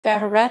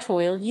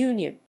Baheratoil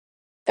Union.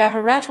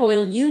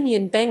 Baheratoil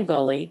Union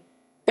Bengali.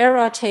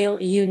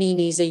 Baheratoil Union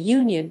is a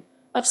union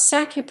of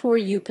Sakhipur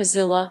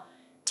Upazila,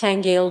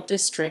 Tangail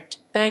District,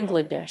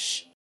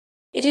 Bangladesh.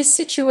 It is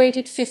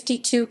situated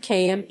 52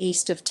 km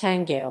east of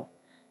Tangail,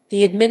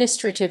 the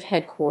administrative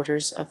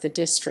headquarters of the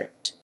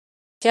district.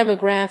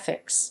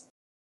 Demographics.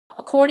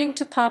 According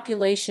to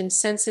Population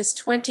Census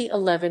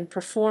 2011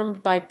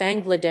 performed by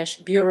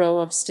Bangladesh Bureau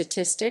of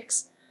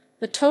Statistics,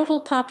 the total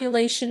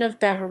population of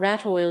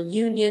Baheratoil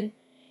Union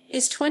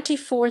is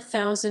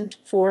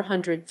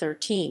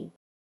 24,413.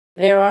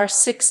 There are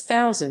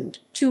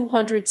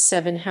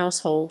 6,207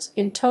 households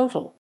in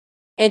total.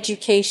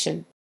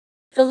 Education.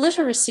 The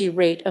literacy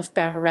rate of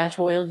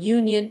Baheratoil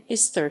Union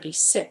is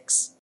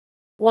 36.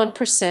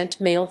 1%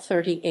 male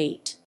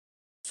 38.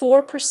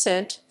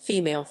 4%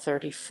 female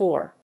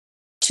 34.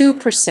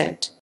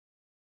 2%